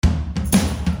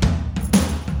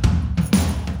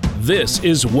This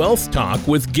is Wealth Talk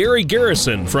with Gary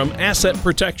Garrison from Asset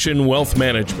Protection Wealth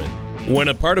Management. When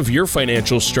a part of your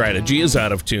financial strategy is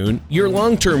out of tune, your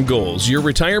long-term goals, your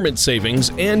retirement savings,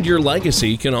 and your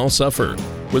legacy can all suffer.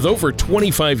 With over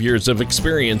 25 years of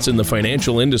experience in the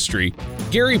financial industry,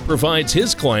 Gary provides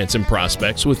his clients and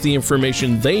prospects with the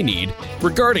information they need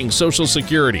regarding Social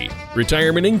Security,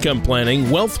 retirement income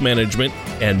planning, wealth management,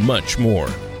 and much more.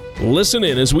 Listen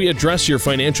in as we address your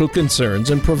financial concerns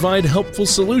and provide helpful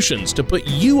solutions to put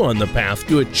you on the path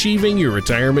to achieving your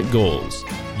retirement goals.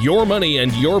 Your money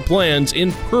and your plans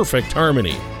in perfect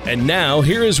harmony. And now,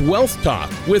 here is Wealth Talk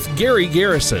with Gary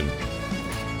Garrison.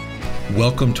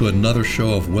 Welcome to another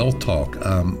show of Wealth Talk.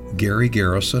 I'm Gary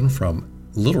Garrison from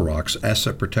Little Rock's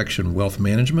Asset Protection Wealth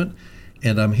Management,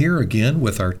 and I'm here again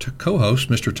with our co-host,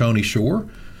 Mr. Tony Shore.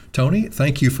 Tony,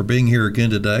 thank you for being here again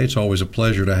today. It's always a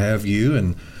pleasure to have you,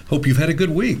 and hope you've had a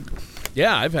good week.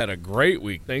 Yeah, I've had a great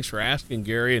week. Thanks for asking,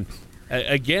 Gary. And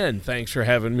again, thanks for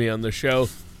having me on the show.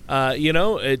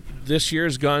 This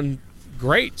year's gone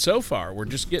great so far. We're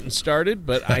just getting started,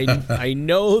 but I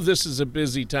know this is a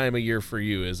busy time of year for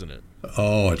you, isn't it?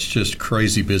 Oh, it's just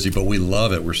crazy busy, but we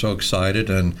love it. We're so excited.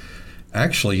 And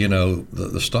actually,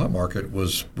 the stock market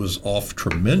was off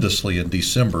tremendously in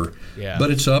December,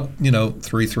 but it's up,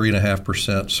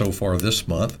 3.5% so far this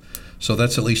month. So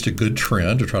that's at least a good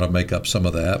trend to try to make up some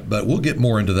of that. But we'll get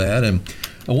more into that. And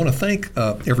I want to thank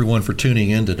everyone for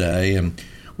tuning in today. And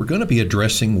we're going to be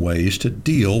addressing ways to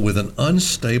deal with an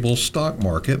unstable stock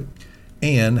market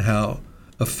and how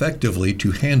effectively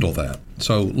to handle that.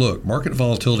 So look, market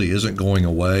volatility isn't going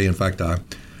away. In fact, I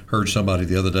heard somebody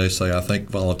the other day say, I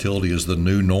think volatility is the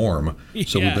new norm,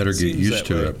 so we better get used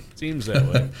to it. Seems that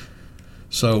way.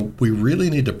 So we really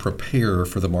need to prepare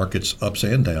for the market's ups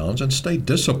and downs and stay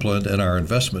disciplined in our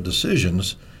investment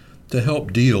decisions to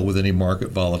help deal with any market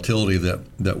volatility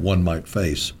that one might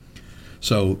face.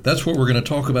 So that's what we're going to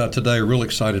talk about today. Real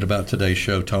excited about today's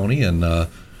show, Tony, and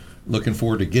looking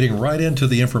forward to getting right into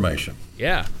the information.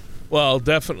 Yeah, well,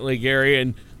 definitely, Gary.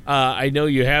 And I know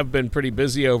you have been pretty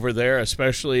busy over there,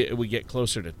 especially as we get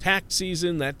closer to tax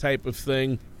season, that type of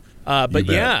thing. But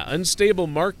yeah, unstable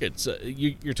markets.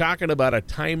 You're talking about a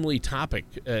timely topic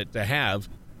to have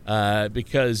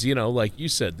because, like you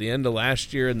said, the end of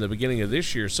last year and the beginning of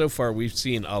this year, so far we've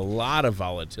seen a lot of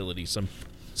volatility,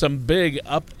 some big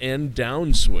up and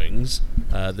down swings.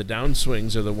 The down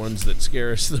swings are the ones that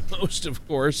scare us the most, of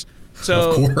course.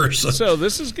 So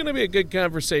this is going to be a good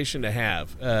conversation to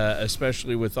have,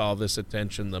 especially with all this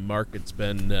attention the market's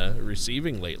been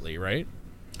receiving lately, right?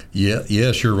 Yeah,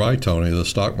 yes, you're right, Tony. The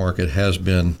stock market has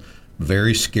been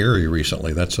very scary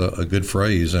recently. That's a good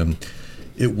phrase. And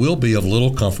it will be of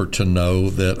little comfort to know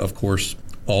that, of course,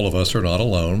 all of us are not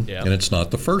alone. Yeah. And it's not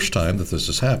the first time that this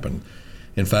has happened.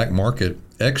 In fact, market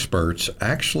experts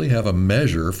actually have a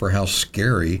measure for how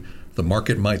scary the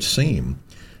market might seem,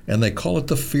 and they call it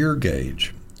the fear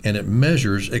gauge, and it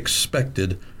measures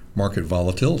expected market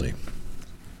volatility.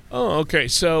 Oh, okay.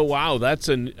 So, wow, that's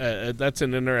an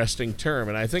interesting term,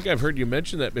 and I think I've heard you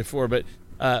mention that before. But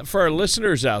for our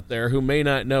listeners out there who may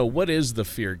not know, what is the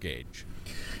fear gauge?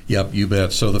 Yep, you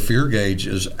bet. So the fear gauge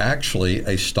is actually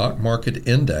a stock market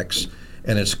index,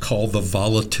 and it's called the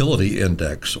Volatility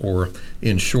Index, or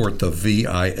in short, the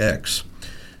VIX.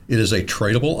 It is a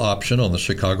tradable option on the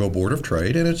Chicago Board of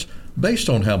Trade, and it's based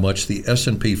on how much the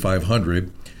S&P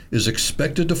 500 is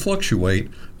expected to fluctuate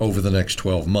over the next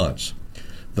 12 months.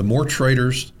 The more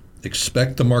traders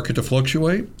expect the market to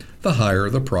fluctuate, the higher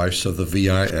the price of the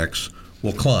VIX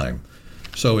will climb.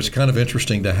 So it's kind of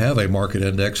interesting to have a market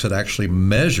index that actually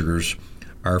measures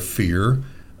our fear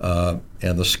and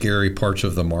the scary parts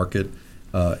of the market,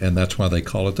 and that's why they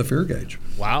call it the fear gauge.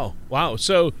 Wow.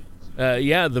 So,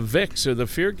 the VIX, or the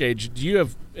fear gauge, do you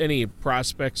have any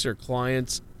prospects or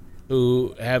clients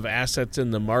who have assets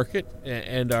in the market,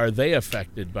 and are they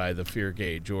affected by the fear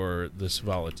gauge or this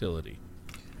volatility?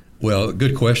 Well,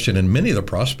 good question. And many of the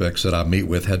prospects that I meet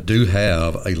with do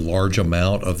have a large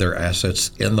amount of their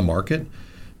assets in the market.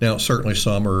 Now, certainly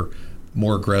some are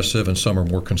more aggressive and some are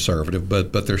more conservative,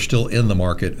 but they're still in the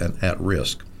market and at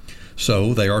risk.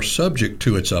 So they are subject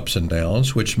to its ups and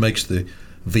downs, which makes the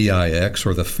VIX,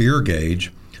 or the fear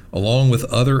gauge, along with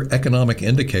other economic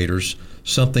indicators,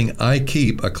 something I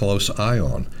keep a close eye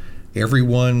on.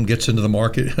 Everyone gets into the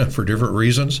market for different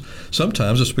reasons.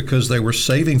 Sometimes it's because they were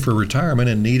saving for retirement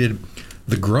and needed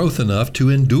the growth enough to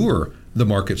endure the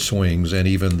market swings and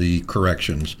even the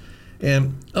corrections.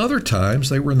 And other times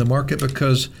they were in the market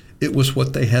because it was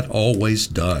what they had always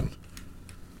done.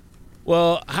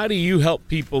 Well, how do you help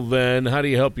people then? How do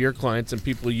you help your clients and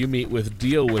people you meet with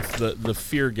deal with the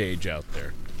fear gauge out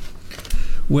there?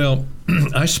 Well,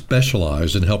 I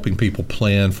specialize in helping people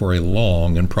plan for a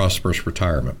long and prosperous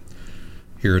retirement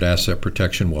here at Asset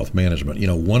Protection Wealth Management.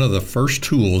 One of the first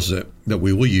tools that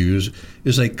we will use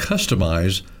is a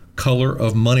customized color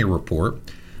of money report,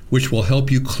 which will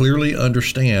help you clearly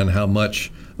understand how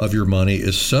much of your money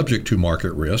is subject to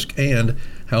market risk and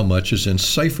how much is in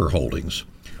safer holdings.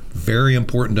 Very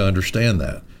important to understand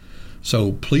that.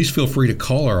 So please feel free to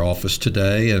call our office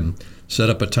today and set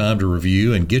up a time to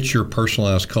review and get your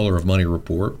personalized color of money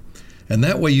report. And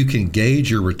that way you can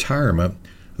gauge your retirement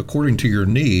according to your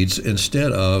needs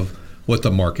instead of what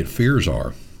the market fears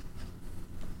are.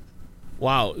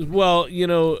 Wow. Well,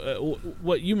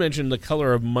 what you mentioned, the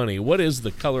color of money. What is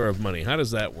the color of money? How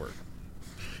does that work?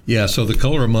 Yeah, so the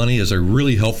color of money is a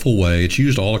really helpful way. It's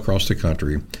used all across the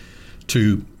country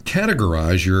to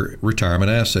categorize your retirement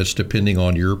assets depending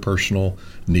on your personal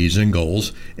needs and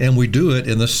goals. And we do it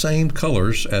in the same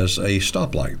colors as a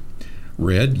stoplight: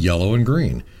 red, yellow, and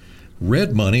green.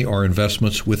 Red money are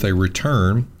investments with a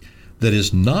return that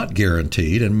is not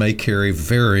guaranteed and may carry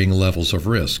varying levels of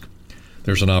risk.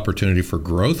 There's an opportunity for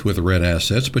growth with red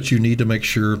assets, but you need to make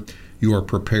sure you are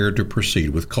prepared to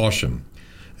proceed with caution.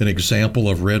 An example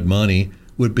of red money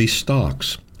would be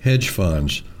stocks, hedge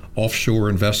funds, offshore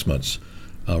investments,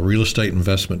 real estate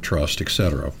investment trust,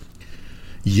 etc.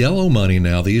 Yellow money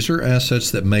now, these are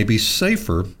assets that may be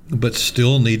safer, but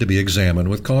still need to be examined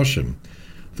with caution.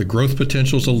 The growth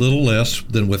potential is a little less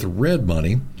than with red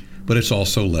money, but it's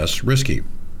also less risky.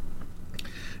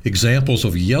 Examples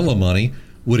of yellow money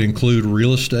would include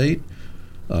real estate,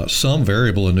 some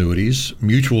variable annuities,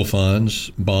 mutual funds,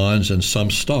 bonds, and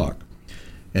some stock.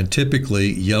 And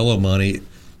typically, yellow money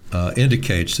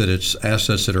indicates that it's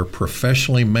assets that are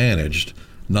professionally managed,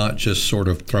 not just sort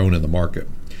of thrown in the market.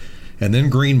 And then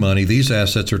green money, these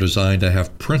assets are designed to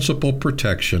have principal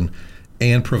protection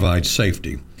and provide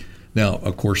safety. Now,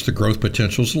 of course, the growth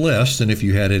potential is less than if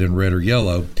you had it in red or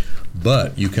yellow,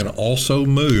 but you can also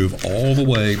move all the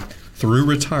way through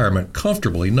retirement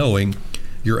comfortably knowing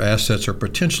your assets are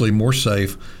potentially more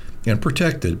safe and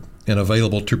protected and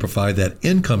available to provide that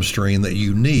income stream that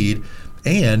you need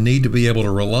and need to be able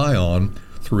to rely on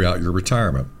throughout your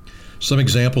retirement. Some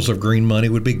examples of green money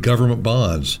would be government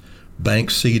bonds, bank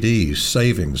CDs,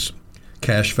 savings,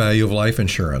 cash value of life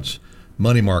insurance,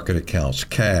 money market accounts,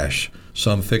 cash,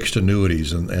 some fixed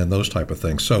annuities, and those type of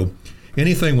things. So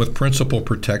anything with principal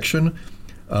protection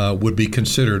would be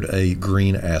considered a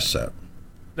green asset.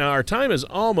 Now, our time is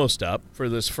almost up for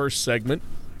this first segment,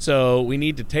 so we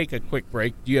need to take a quick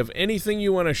break. Do you have anything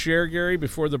you want to share, Gary,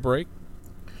 before the break?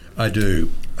 I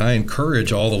do. I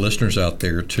encourage all the listeners out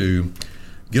there to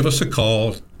give us a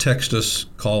call, text us,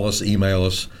 call us, email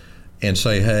us, and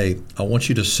say, hey, I want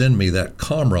you to send me that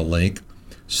COMRA link,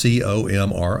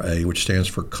 COMRA, which stands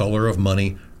for Color of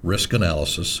Money Risk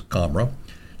Analysis, COMRA.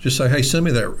 Just say, hey, send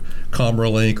me that COMRA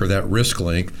link or that risk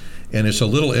link. And it's a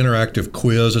little interactive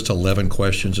quiz. It's 11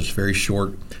 questions. It's very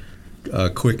short,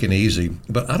 quick and easy.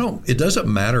 But it doesn't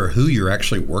matter who you're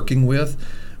actually working with.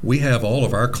 We have all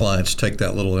of our clients take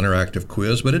that little interactive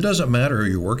quiz, but it doesn't matter who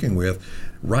you're working with.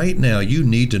 Right now, you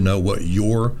need to know what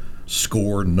your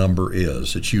score number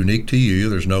is. It's unique to you.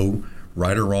 There's no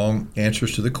right or wrong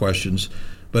answers to the questions,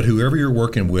 but whoever you're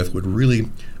working with would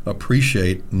really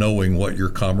appreciate knowing what your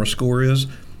COMRA score is.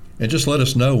 And just let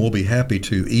us know. We'll be happy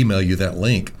to email you that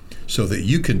link so that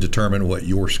you can determine what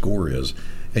your score is.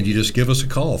 And you just give us a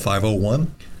call,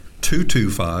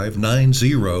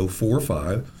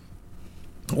 501-225-9045.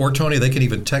 Or, Tony, they can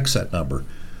even text that number,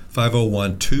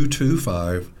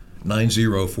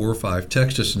 501-225-9045.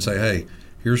 Text us and say, hey,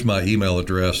 here's my email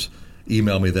address.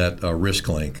 Email me that risk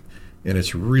link. And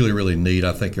it's really, really neat.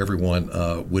 I think everyone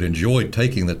would enjoy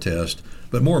taking the test,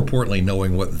 but more importantly,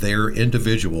 knowing what their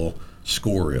individual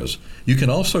score is. You can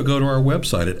also go to our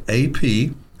website at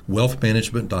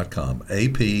apwealthmanagement.com,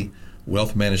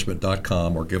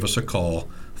 apwealthmanagement.com, or give us a call,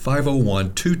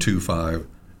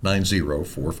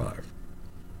 501-225-9045.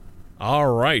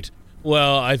 All right.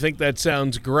 Well, I think that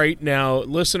sounds great. Now,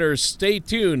 listeners, stay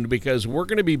tuned because we're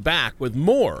going to be back with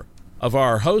more of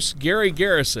our host, Gary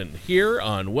Garrison, here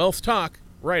on Wealth Talk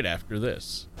right after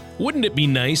this. Wouldn't it be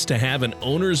nice to have an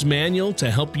owner's manual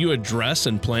to help you address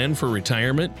and plan for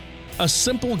retirement? A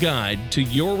simple guide to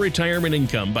your retirement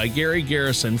income by Gary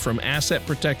Garrison from Asset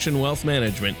Protection Wealth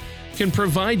Management can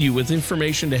provide you with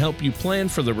information to help you plan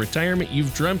for the retirement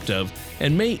you've dreamt of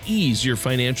and may ease your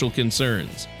financial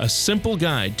concerns. A simple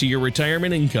guide to your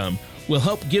retirement income will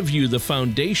help give you the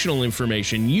foundational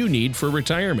information you need for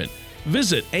retirement.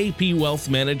 Visit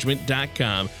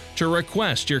apwealthmanagement.com to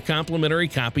request your complimentary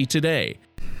copy today.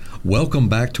 Welcome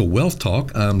back to Wealth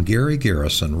Talk. I'm Gary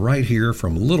Garrison, right here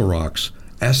from Little Rock's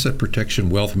Asset Protection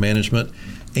Wealth Management,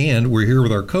 and we're here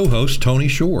with our co-host, Tony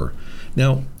Shore.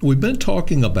 Now, we've been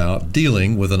talking about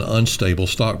dealing with an unstable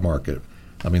stock market.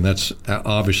 I mean, that's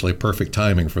obviously perfect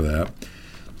timing for that.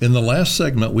 In the last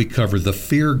segment, we covered the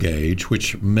fear gauge,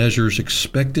 which measures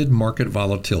expected market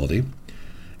volatility,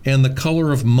 and the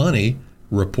color of money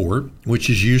report, which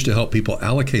is used to help people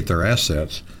allocate their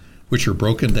assets, which are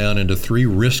broken down into 3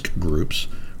 risk groups: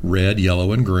 red,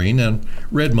 yellow, and green. And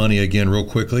red money, again, real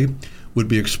quickly, would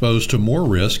be exposed to more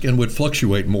risk and would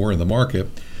fluctuate more in the market.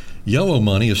 Yellow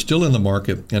money is still in the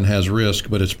market and has risk,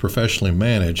 but it's professionally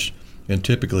managed and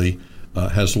typically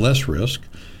has less risk.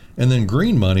 And then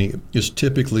green money is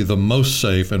typically the most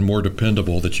safe and more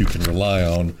dependable that you can rely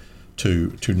on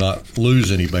to not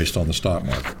lose any based on the stock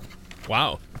market.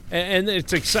 Wow. And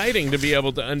it's exciting to be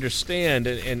able to understand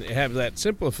and have that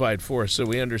simplified for us so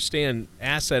we understand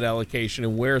asset allocation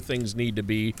and where things need to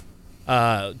be,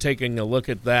 taking a look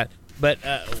at that. But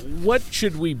what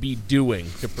should we be doing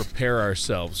to prepare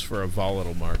ourselves for a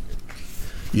volatile market?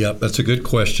 Yeah, that's a good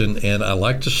question. And I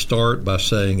like to start by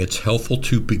saying it's helpful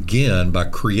to begin by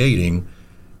creating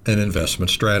an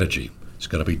investment strategy. It's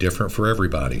going to be different for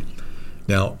everybody.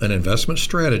 Now, an investment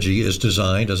strategy is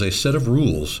designed as a set of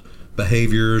rules,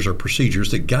 behaviors, or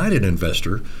procedures that guide an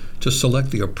investor to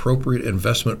select the appropriate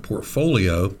investment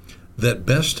portfolio that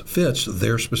best fits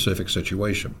their specific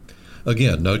situation.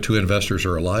 Again, no 2 investors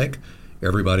are alike.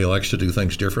 Everybody likes to do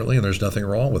things differently, and there's nothing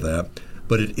wrong with that.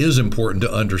 But it is important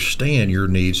to understand your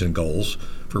needs and goals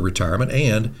for retirement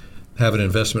and have an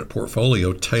investment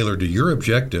portfolio tailored to your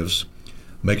objectives.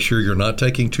 Make sure you're not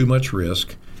taking too much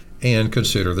risk and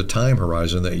consider the time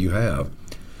horizon that you have.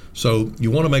 So you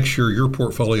want to make sure your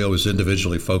portfolio is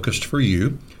individually focused for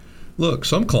you. Look,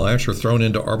 some clients are thrown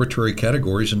into arbitrary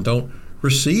categories and don't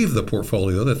receive the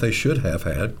portfolio that they should have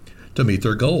had to meet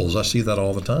their goals. I see that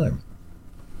all the time.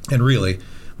 And really,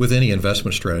 with any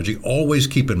investment strategy, always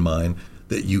keep in mind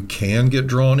that you can get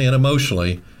drawn in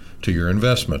emotionally to your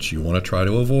investments. You want to try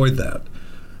to avoid that.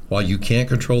 While you can't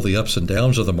control the ups and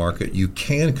downs of the market, you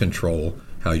can control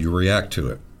how you react to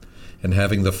it. And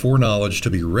having the foreknowledge to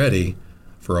be ready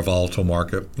for a volatile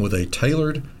market with a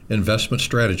tailored investment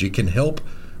strategy can help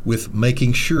with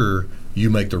making sure you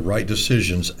make the right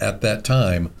decisions at that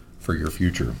time for your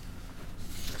future.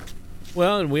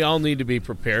 Well, and we all need to be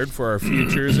prepared for our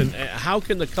futures. And how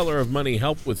can the color of money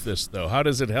help with this, though? How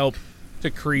does it help to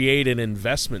create an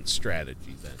investment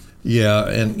strategy then? Yeah,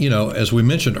 and as we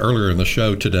mentioned earlier in the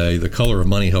show today, the color of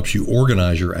money helps you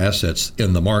organize your assets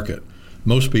in the market.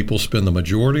 Most people spend the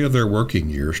majority of their working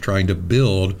years trying to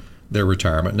build their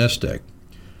retirement nest egg.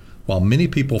 While many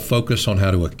people focus on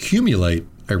how to accumulate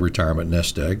a retirement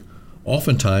nest egg,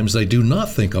 oftentimes they do not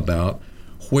think about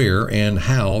where and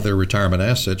how their retirement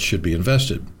assets should be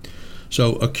invested.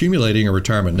 So accumulating a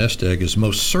retirement nest egg is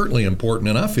most certainly important,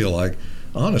 and I feel like,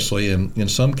 honestly, in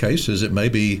some cases, it may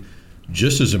be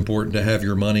just as important to have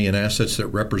your money in assets that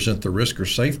represent the risk or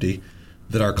safety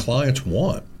that our clients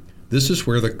want. This is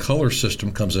where the color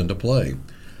system comes into play.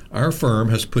 Our firm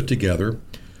has put together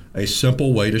a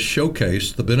simple way to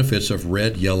showcase the benefits of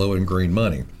red, yellow, and green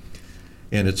money.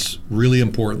 And it's really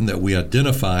important that we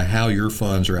identify how your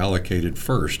funds are allocated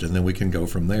first, and then we can go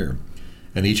from there.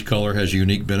 And each color has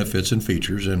unique benefits and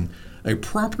features, and a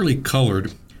properly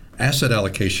colored asset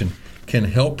allocation can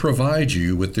help provide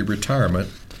you with the retirement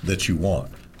that you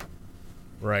want.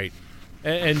 Right.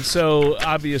 And so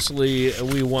obviously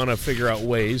we want to figure out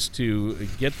ways to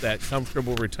get that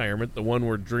comfortable retirement, the one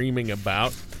we're dreaming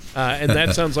about. And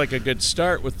that sounds like a good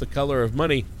start with the color of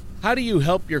money. How do you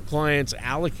help your clients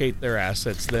allocate their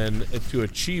assets then to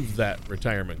achieve that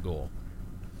retirement goal?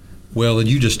 Well, and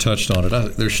you just touched on it.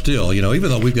 There's still, even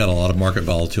though we've got a lot of market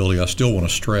volatility, I still want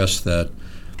to stress that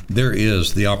there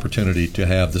is the opportunity to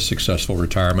have the successful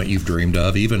retirement you've dreamed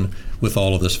of, even with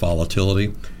all of this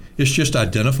volatility. It's just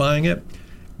identifying it,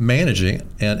 managing it,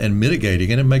 and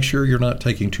mitigating it, and make sure you're not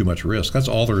taking too much risk. That's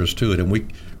all there is to it, and we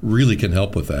really can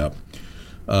help with that.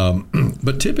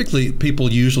 But typically,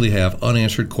 people usually have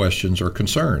unanswered questions or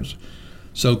concerns.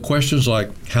 So questions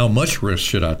like, how much risk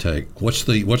should I take? What's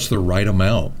the right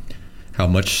amount? How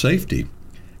much safety?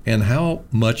 And how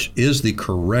much is the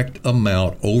correct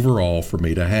amount overall for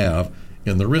me to have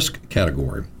in the risk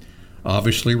category?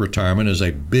 Obviously, retirement is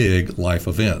a big life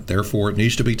event. Therefore, it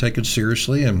needs to be taken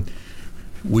seriously. And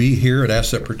we here at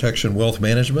Asset Protection Wealth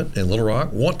Management in Little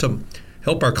Rock want to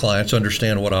help our clients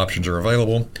understand what options are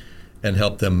available and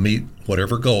help them meet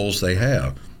whatever goals they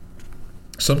have.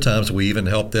 Sometimes we even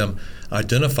help them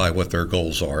identify what their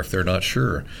goals are if they're not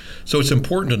sure. So it's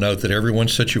important to note that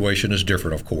everyone's situation is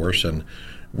different, of course, and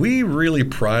we really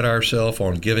pride ourselves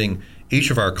on giving each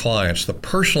of our clients the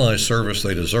personalized service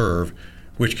they deserve,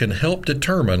 which can help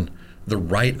determine the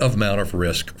right amount of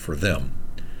risk for them.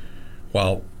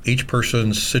 While each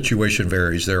person's situation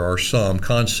varies, there are some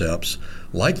concepts,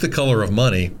 like the color of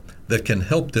money, that can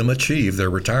help them achieve their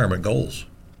retirement goals.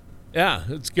 Yeah,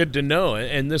 it's good to know.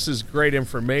 And this is great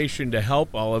information to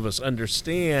help all of us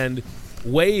understand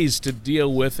ways to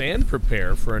deal with and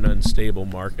prepare for an unstable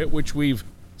market, which we've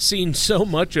seen so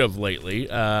much of lately.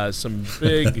 Some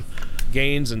big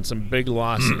gains and some big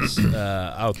losses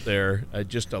out there,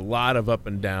 just a lot of up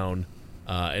and down.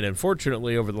 And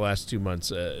unfortunately, over the last 2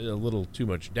 months, a little too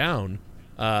much down.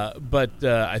 But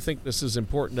I think this is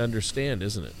important to understand,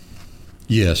 isn't it?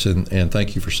 Yes, and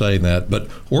thank you for saying that. But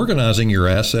organizing your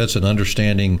assets and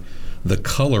understanding the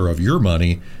color of your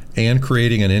money and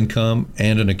creating an income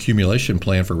and an accumulation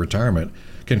plan for retirement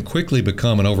can quickly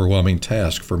become an overwhelming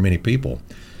task for many people.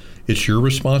 It's your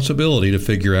responsibility to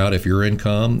figure out if your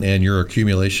income and your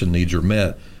accumulation needs are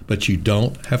met, but you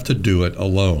don't have to do it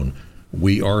alone.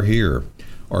 We are here.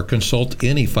 Or consult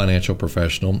any financial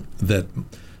professional that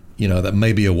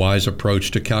may be a wise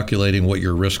approach to calculating what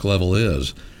your risk level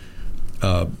is.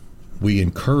 We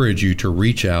encourage you to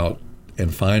reach out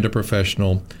and find a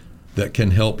professional that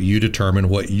can help you determine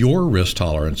what your risk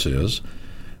tolerance is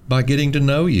by getting to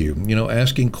know you,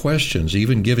 asking questions,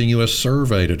 even giving you a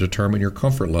survey to determine your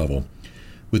comfort level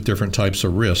with different types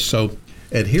of risks. So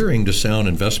adhering to sound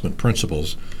investment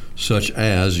principles, such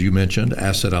as you mentioned,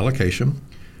 asset allocation,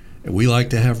 we like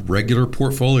to have regular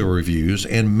portfolio reviews,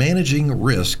 and managing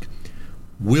risk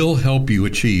will help you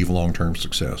achieve long-term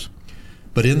success.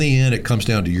 But in the end, it comes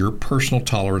down to your personal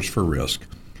tolerance for risk.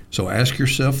 So ask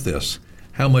yourself this: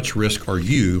 how much risk are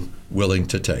you willing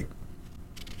to take?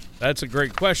 That's a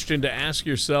great question to ask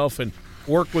yourself, and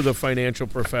work with a financial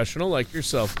professional like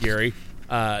yourself, Gary,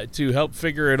 to help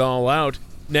figure it all out.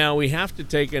 Now, we have to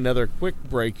take another quick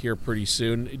break here pretty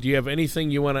soon. Do you have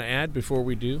anything you want to add before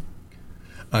we do?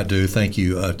 I do. Thank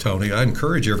you, Tony. I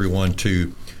encourage everyone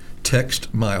to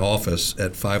text my office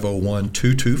at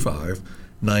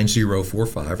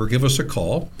 501-225-9045 or give us a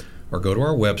call or go to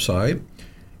our website.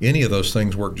 Any of those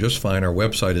things work just fine. Our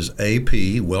website is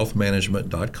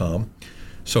apwealthmanagement.com.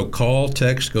 So call,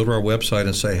 text, go to our website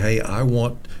and say, hey, I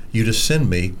want you to send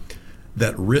me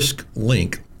that risk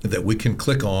link that we can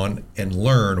click on and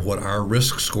learn what our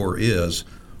risk score is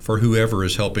for whoever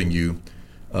is helping you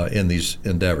in these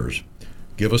endeavors.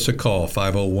 Give us a call,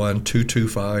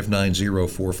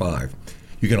 501-225-9045.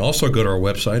 You can also go to our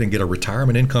website and get a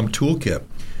retirement income toolkit.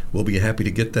 We'll be happy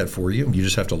to get that for you. You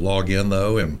just have to log in,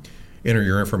 though, and enter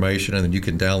your information, and then you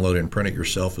can download it and print it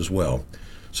yourself as well.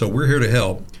 So we're here to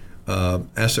help.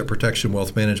 Asset Protection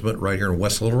Wealth Management right here in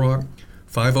West Little Rock,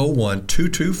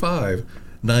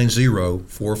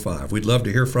 501-225-9045. We'd love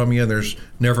to hear from you, and there's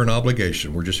never an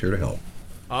obligation. We're just here to help.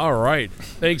 All right.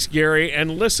 Thanks, Gary.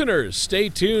 And listeners, stay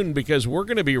tuned, because we're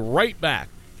going to be right back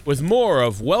with more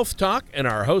of Wealth Talk and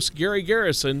our host, Gary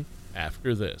Garrison,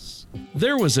 after this.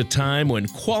 There was a time when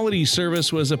quality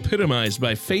service was epitomized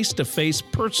by face-to-face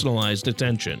personalized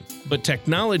attention. But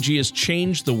technology has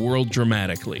changed the world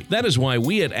dramatically. That is why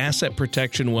we at Asset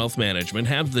Protection Wealth Management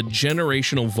have the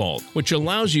Generational Vault, which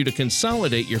allows you to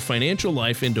consolidate your financial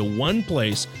life into one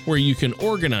place where you can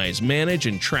organize, manage,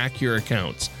 and track your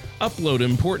accounts, upload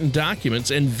important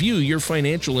documents, and view your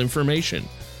financial information.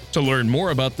 To learn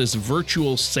more about this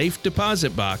virtual safe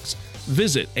deposit box,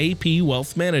 visit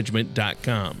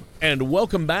apwealthmanagement.com. And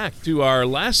welcome back to our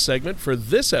last segment for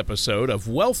this episode of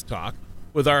Wealth Talk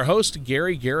with our host,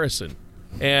 Gary Garrison.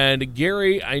 And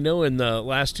Gary, I know in the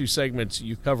last two segments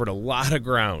you covered a lot of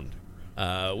ground.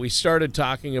 We started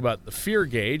talking about the fear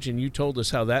gauge, and you told us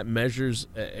how that measures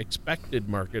expected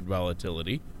market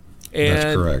volatility. And,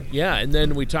 that's correct. Yeah, and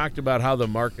then we talked about how the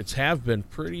markets have been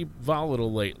pretty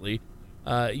volatile lately.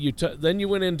 Then you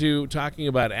went into talking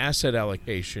about asset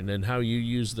allocation and how you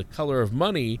use the color of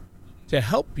money to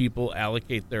help people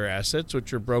allocate their assets,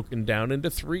 which are broken down into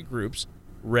three groups: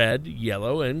 red,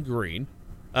 yellow, and green.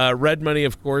 Red money,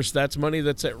 of course, that's money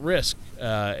that's at risk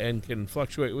and can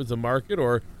fluctuate with the market,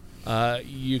 or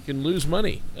you can lose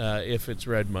money if it's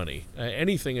red money.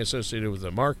 Anything associated with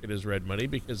the market is red money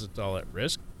because it's all at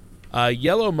risk.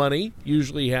 Yellow money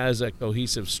usually has a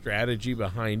cohesive strategy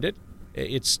behind it.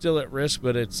 It's still at risk,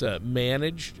 but it's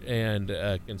managed and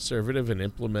conservative and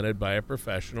implemented by a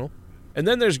professional. And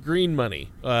then there's green money,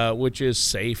 which is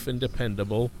safe and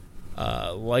dependable,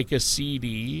 like a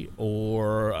CD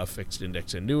or a fixed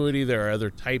index annuity. There are other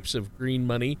types of green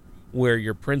money where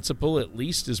your principal at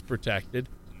least is protected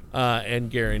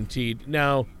and guaranteed.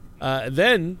 Now,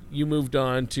 then you moved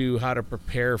on to how to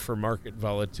prepare for market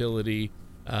volatility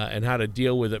and how to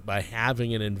deal with it by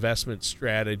having an investment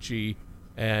strategy,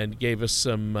 and gave us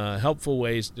some helpful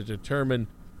ways to determine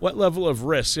what level of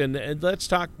risk. And let's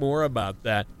talk more about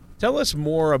that. Tell us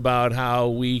more about how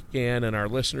we can, and our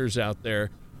listeners out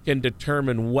there, can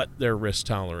determine what their risk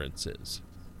tolerance is.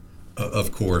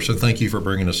 Of course, and thank you for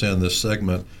bringing us in this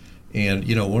segment. And,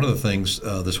 one of the things,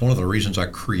 that's one of the reasons I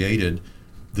created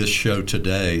this show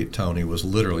today, Tony, was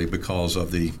literally because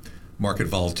of the market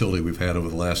volatility we've had over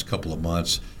the last couple of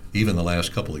months, even the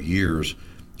last couple of years.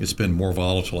 It's been more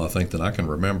volatile, I think, than I can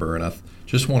remember. And I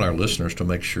just want our listeners to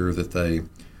make sure that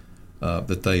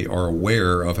they are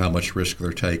aware of how much risk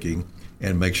they're taking,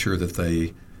 and make sure that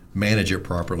they manage it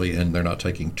properly and they're not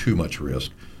taking too much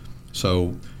risk.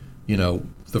 So,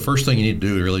 the first thing you need to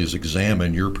do really is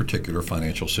examine your particular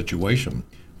financial situation.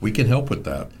 We can help with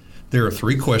that. There are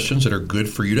 3 questions that are good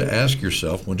for you to ask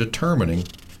yourself when determining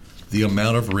the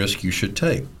amount of risk you should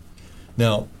take.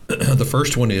 Now, the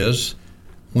first one is,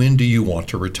 when do you want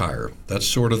to retire? That's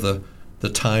sort of the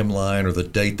timeline or the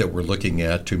date that we're looking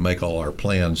at to make all our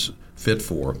plans fit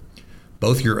for.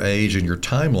 Both your age and your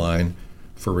timeline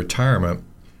for retirement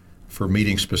for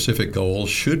meeting specific goals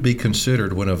should be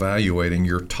considered when evaluating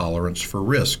your tolerance for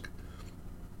risk.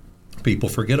 People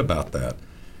forget about that.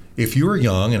 If you are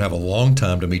young and have a long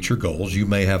time to meet your goals, you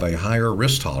may have a higher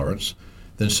risk tolerance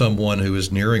than someone who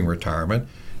is nearing retirement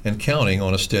and counting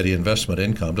on a steady investment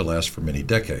income to last for many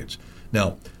decades.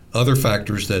 Now, other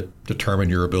factors that determine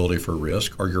your ability for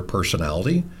risk are your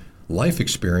personality, life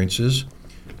experiences,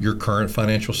 your current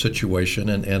financial situation,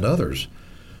 and others.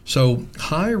 So,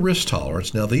 high risk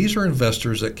tolerance, now these are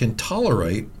investors that can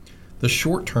tolerate the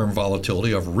short-term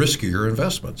volatility of riskier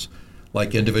investments,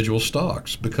 like individual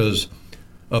stocks, because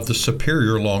of the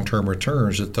superior long-term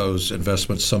returns that those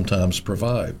investments sometimes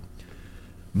provide.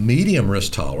 Medium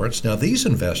risk tolerance, now these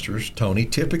investors, Tony,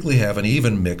 typically have an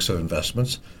even mix of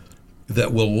investments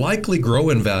that will likely grow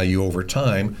in value over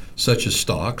time, such as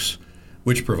stocks,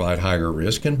 which provide higher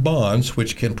risk, and bonds,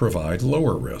 which can provide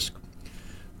lower risk.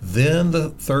 Then the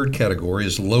third category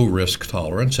is low risk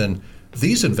tolerance, and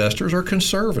these investors are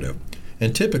conservative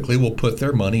and typically will put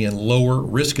their money in lower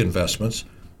risk investments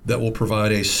that will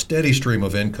provide a steady stream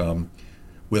of income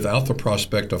without the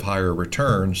prospect of higher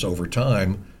returns over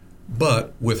time,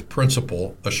 but with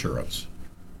principal assurance.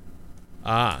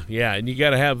 Yeah, and you got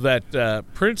to have that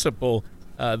principle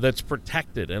that's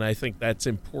protected, and I think that's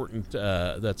important.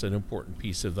 That's an important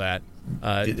piece of that.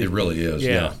 It really is,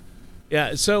 yeah.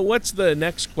 Yeah, so what's the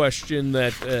next question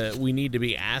that we need to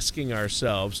be asking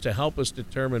ourselves to help us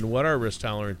determine what our risk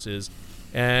tolerance is,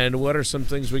 and what are some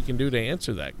things we can do to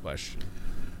answer that question?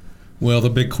 Well, the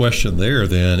big question there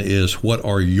then is, what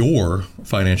are your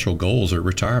financial goals at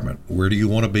retirement? Where do you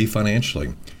want to be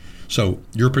financially? So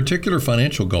your particular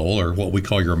financial goal, or what we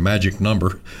call your magic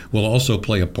number, will also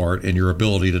play a part in your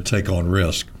ability to take on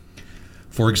risk.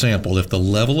 For example, if the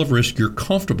level of risk you're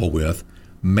comfortable with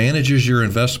manages your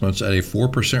investments at a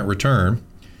 4% return,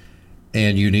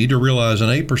 and you need to realize an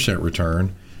 8%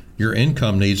 return, your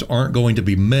income needs aren't going to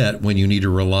be met when you need to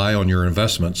rely on your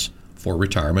investments for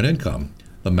retirement income.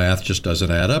 The math just doesn't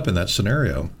add up in that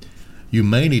scenario. You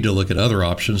may need to look at other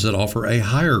options that offer a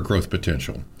higher growth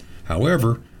potential.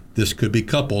 However, this could be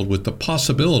coupled with the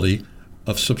possibility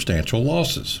of substantial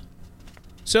losses.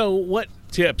 So what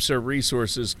tips or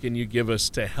resources can you give us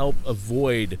to help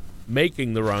avoid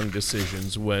making the wrong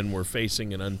decisions when we're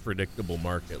facing an unpredictable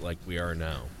market like we are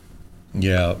now?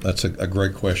 Yeah, that's a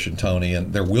great question, Tony.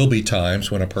 And there will be times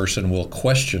when a person will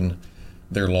question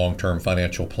their long-term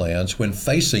financial plans when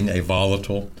facing a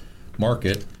volatile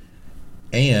market,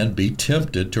 and be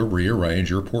tempted to rearrange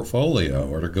your portfolio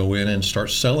or to go in and start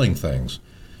selling things.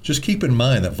 Just keep in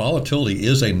mind that volatility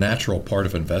is a natural part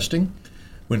of investing.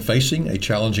 When facing a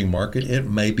challenging market, it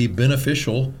may be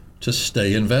beneficial to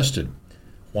stay invested.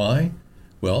 Why?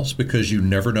 Well, it's because you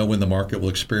never know when the market will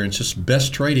experience its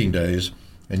best trading days,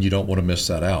 and you don't want to miss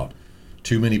that out.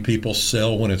 Too many people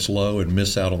sell when it's low and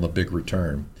miss out on the big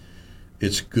return.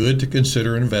 It's good to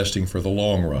consider investing for the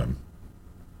long run.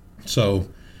 So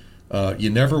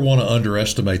you never want to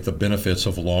underestimate the benefits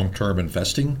of long-term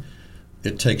investing.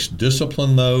 It takes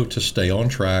discipline, though, to stay on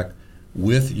track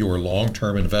with your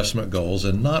long-term investment goals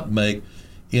and not make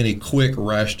any quick,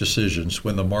 rash decisions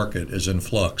when the market is in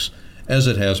flux, as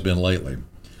it has been lately.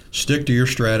 Stick to your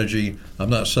strategy. I'm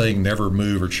not saying never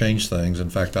move or change things. In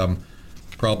fact, I'm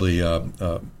probably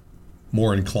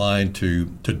more inclined to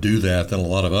do that than a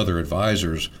lot of other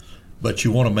advisors. But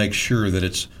you want to make sure that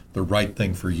it's the right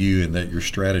thing for you and that your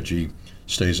strategy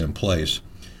stays in place.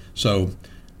 So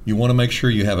you want to make sure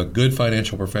you have a good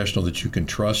financial professional that you can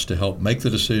trust to help make the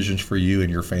decisions for you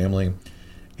and your family.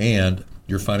 And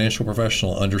your financial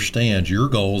professional understands your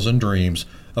goals and dreams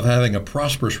of having a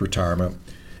prosperous retirement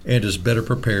and is better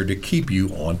prepared to keep you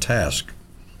on task.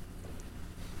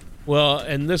 Well,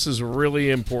 and this is really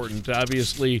important.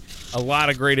 Obviously, a lot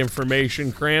of great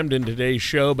information crammed in today's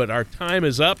show, but our time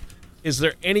is up. Is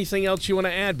there anything else you want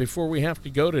to add before we have to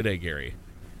go today, Gary?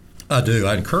 I do.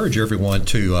 I encourage everyone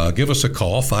to give us a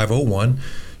call,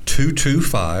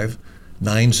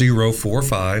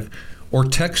 501-225-9045, or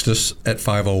text us at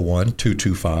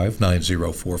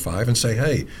 501-225-9045 and say,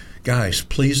 hey, guys,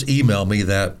 please email me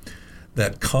that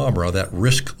COMRA, that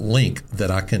risk link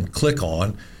that I can click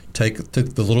on, take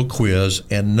the little quiz,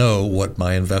 and know what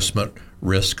my investment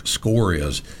risk score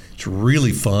is. It's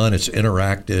really fun. It's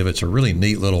interactive. It's a really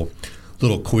neat little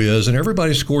quiz, and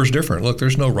everybody's score is different. Look,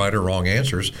 there's no right or wrong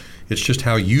answers. It's just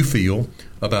how you feel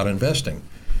about investing.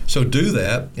 So do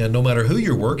that, and no matter who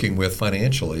you're working with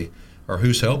financially or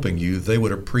who's helping you, they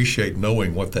would appreciate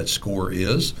knowing what that score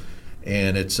is,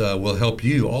 and it will help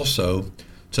you also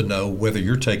to know whether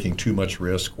you're taking too much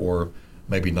risk or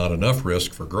maybe not enough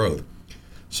risk for growth.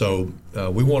 So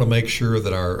we want to make sure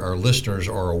that our listeners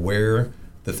are aware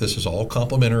that this is all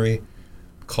complimentary.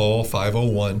 Call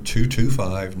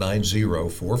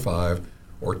 501-225-9045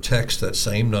 or text that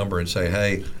same number and say,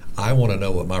 hey, I want to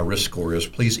know what my risk score is.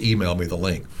 Please email me the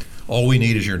link. All we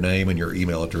need is your name and your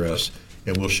email address,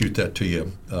 and we'll shoot that to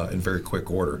you in very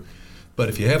quick order. But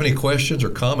if you have any questions or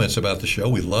comments about the show,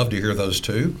 we'd love to hear those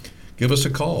too. Give us a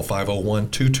call,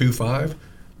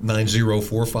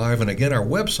 501-225-9045. And again, our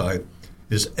website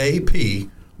is AP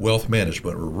Wealth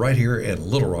Management. We're right here in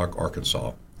Little Rock,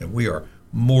 Arkansas, and we are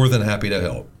more than happy to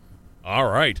help. All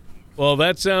right. Well,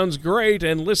 that sounds great.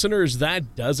 And listeners,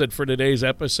 that does it for today's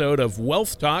episode of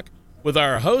Wealth Talk with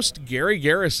our host, Gary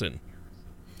Garrison.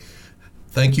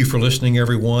 Thank you for listening,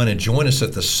 everyone, and join us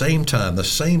at the same time, the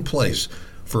same place,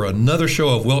 for another show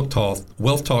of Wealth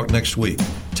Talk next week.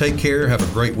 Take care, have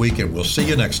a great week, and we'll see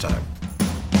you next time.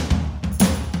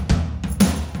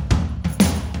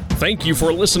 Thank you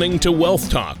for listening to Wealth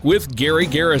Talk with Gary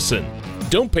Garrison.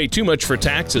 Don't pay too much for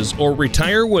taxes or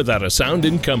retire without a sound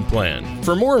income plan.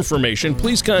 For more information,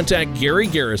 please contact Gary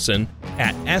Garrison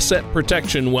at Asset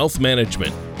Protection Wealth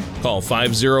Management. Call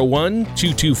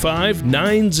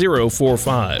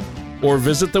 501-225-9045 or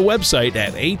visit the website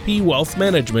at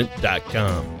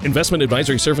apwealthmanagement.com. Investment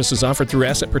advisory services offered through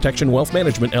Asset Protection Wealth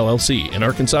Management, LLC, an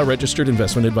Arkansas registered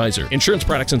investment advisor. Insurance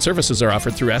products and services are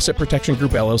offered through Asset Protection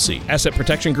Group, LLC. Asset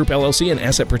Protection Group, LLC, and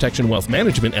Asset Protection Wealth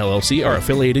Management, LLC are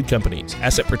affiliated companies.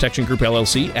 Asset Protection Group,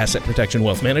 LLC, Asset Protection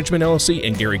Wealth Management, LLC,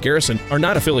 and Gary Garrison are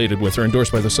not affiliated with or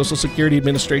endorsed by the Social Security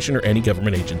Administration or any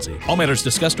government agency. All matters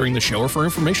discussed during the show are for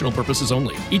informational purposes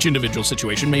only. Each individual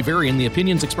situation may vary, and the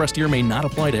opinions expressed here may not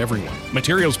apply to everyone.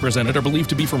 Materials presented are believed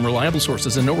to be from reliable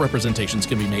sources, and no representations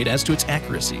can be made as to its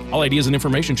accuracy. All ideas and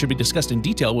information should be discussed in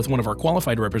detail with one of our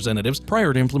qualified representatives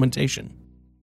prior to implementation.